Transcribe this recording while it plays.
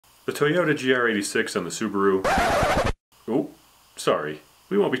The Toyota GR86 and the Subaru... Oh, sorry,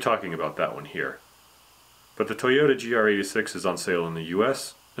 we won't be talking about that one here. But the Toyota GR86 is on sale in the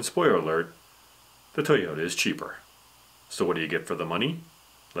US, and spoiler alert, the Toyota is cheaper. So what do you get for the money?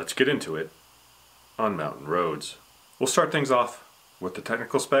 Let's get into it on Mountain Roads. We'll start things off with the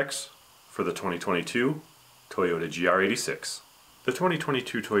technical specs for the 2022 Toyota GR86. The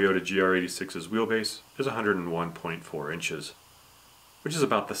 2022 Toyota GR86's wheelbase is 101.4 inches, which is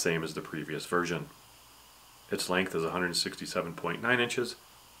about the same as the previous version. Its length is 167.9 inches,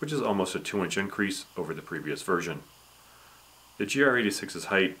 which is almost a 2-inch increase over the previous version. The GR86's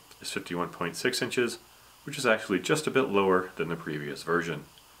height is 51.6 inches, which is actually just a bit lower than the previous version.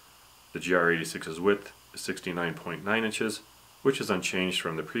 The GR86's width is 69.9 inches, which is unchanged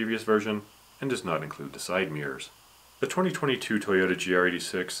from the previous version and does not include the side mirrors. The 2022 Toyota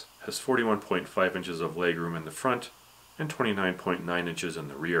GR86 has 41.5 inches of legroom in the front and 29.9 inches in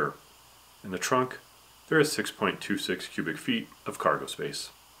the rear. In the trunk, there is 6.26 cubic feet of cargo space.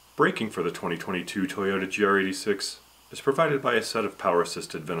 Braking for the 2022 Toyota GR86 is provided by a set of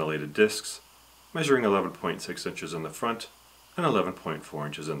power-assisted ventilated discs measuring 11.6 inches in the front and 11.4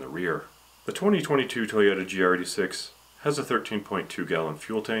 inches in the rear. The 2022 Toyota GR86 has a 13.2 gallon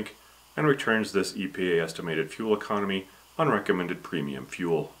fuel tank and returns this EPA estimated fuel economy on recommended premium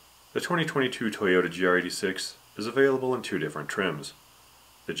fuel. The 2022 Toyota GR86 is available in two different trims,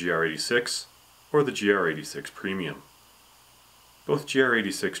 the GR86 or the GR86 Premium. Both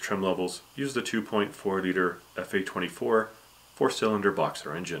GR86 trim levels use the 2.4 liter FA24 4-cylinder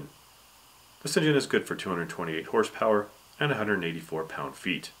boxer engine. This engine is good for 228 horsepower and 184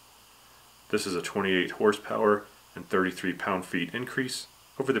 pound-feet. This is a 28 horsepower and 33 pound-feet increase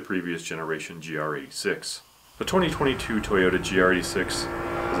over the previous generation GR86. The 2022 Toyota GR86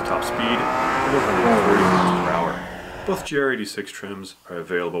 has a top speed of 140 miles per hour. Both GR86 trims are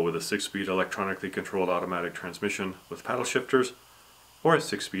available with a 6-speed electronically controlled automatic transmission with paddle shifters or a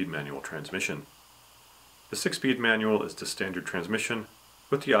 6-speed manual transmission. The 6-speed manual is the standard transmission,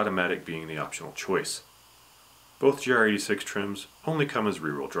 with the automatic being the optional choice. Both GR86 trims only come as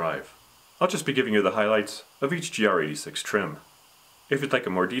rear-wheel drive. I'll just be giving you the highlights of each GR86 trim. If you'd like a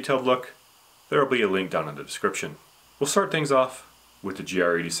more detailed look, there will be a link down in the description. We'll start things off with the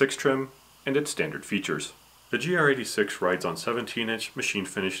GR86 trim and its standard features. The GR86 rides on 17-inch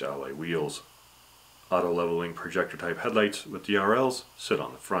machine-finished alloy wheels. Auto-leveling projector-type headlights with DRLs sit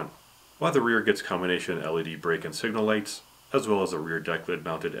on the front, while the rear gets combination LED brake and signal lights, as well as a rear deck lid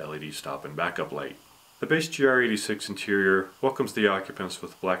mounted LED stop and backup light. The base GR86 interior welcomes the occupants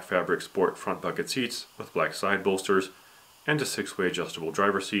with black fabric sport front bucket seats with black side bolsters and a 6-way adjustable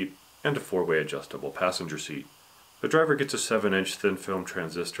driver seat and a 4-way adjustable passenger seat. The driver gets a 7-inch thin film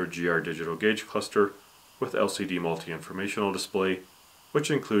transistor GR digital gauge cluster with LCD multi-informational display,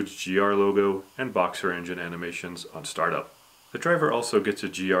 which includes GR logo and boxer engine animations on startup. The driver also gets a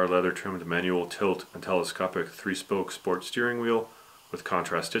GR leather trimmed manual tilt and telescopic 3-spoke sport steering wheel with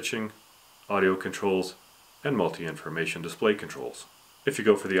contrast stitching, audio controls, and multi-information display controls. If you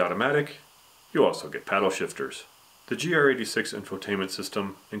go for the automatic, you also get paddle shifters. The GR86 infotainment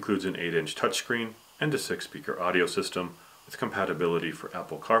system includes an 8-inch touchscreen and a 6-speaker audio system with compatibility for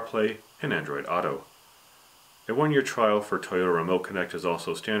Apple CarPlay and Android Auto. A 1-year trial for Toyota Remote Connect is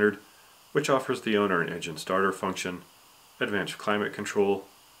also standard, which offers the owner an engine starter function, advanced climate control,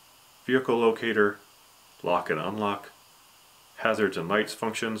 vehicle locator, lock and unlock, hazards and lights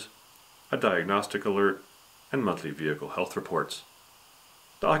functions, a diagnostic alert, and monthly vehicle health reports.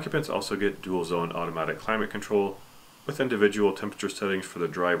 The occupants also get dual zone automatic climate control with individual temperature settings for the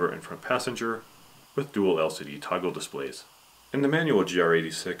driver and front passenger with dual LCD toggle displays. In the manual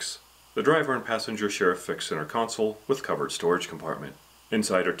GR86, the driver and passenger share a fixed center console with covered storage compartment.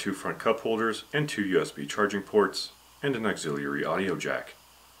 Inside are 2 front cup holders and 2 USB charging ports and an auxiliary audio jack.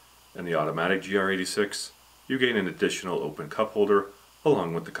 In the automatic GR86, you gain an additional open cup holder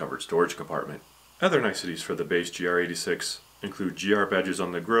along with the covered storage compartment. Other niceties for the base GR86 include GR badges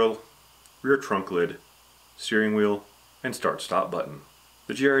on the grille, rear trunk lid, steering wheel, and start-stop button.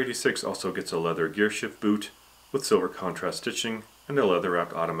 The GR86 also gets a leather gear shift boot with silver contrast stitching and a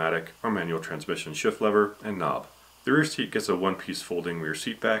leather-wrapped automatic or manual transmission shift lever and knob. The rear seat gets a 1-piece folding rear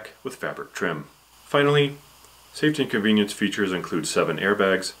seat back with fabric trim. Finally, safety and convenience features include 7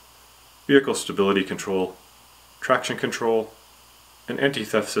 airbags, vehicle stability control, traction control, an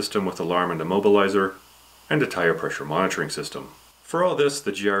anti-theft system with alarm and immobilizer, and a tire pressure monitoring system. For all this,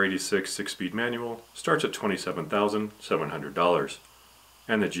 the GR86 6-speed manual starts at $27,700,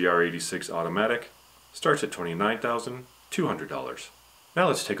 and the GR86 automatic starts at $29,200. Now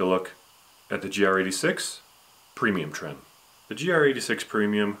let's take a look at the GR86 Premium trim. The GR86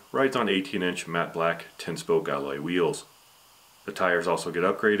 Premium rides on 18-inch matte black 10-spoke alloy wheels. The tires also get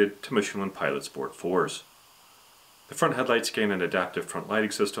upgraded to Michelin Pilot Sport 4s. The front headlights gain an adaptive front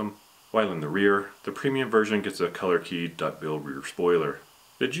lighting system, while in the rear, the premium version gets a color-keyed duckbill rear spoiler.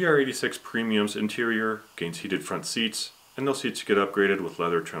 The GR86 Premium's interior gains heated front seats, and those seats get upgraded with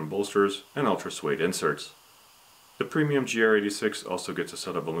leather trim bolsters and ultra suede inserts. The Premium GR86 also gets a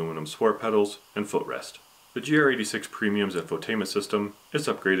set of aluminum sport pedals and footrest. The GR86 Premium's infotainment system is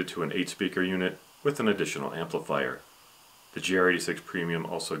upgraded to an 8-speaker unit with an additional amplifier. The GR86 Premium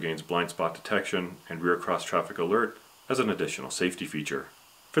also gains blind spot detection and rear cross traffic alert as an additional safety feature.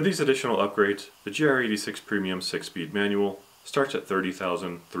 For these additional upgrades, the GR86 Premium 6-speed manual starts at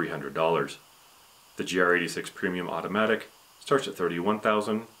 $30,300. The GR86 Premium Automatic starts at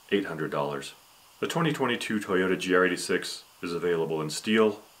 $31,800. The 2022 Toyota GR86 is available in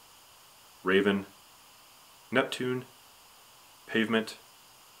Steel, Raven, Neptune, Pavement,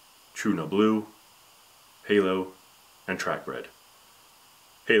 Truna Blue, Halo, and Trackbred.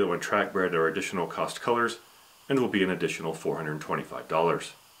 Halo and Trackbred are additional cost colors and will be an additional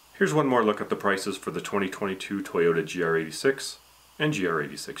 $425. Here's one more look at the prices for the 2022 Toyota GR86 and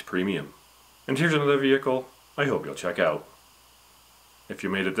GR86 Premium. And here's another vehicle I hope you'll check out. If you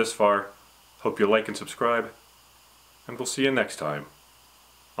made it this far, hope you'll like and subscribe, and we'll see you next time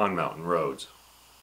on Mountain Roads.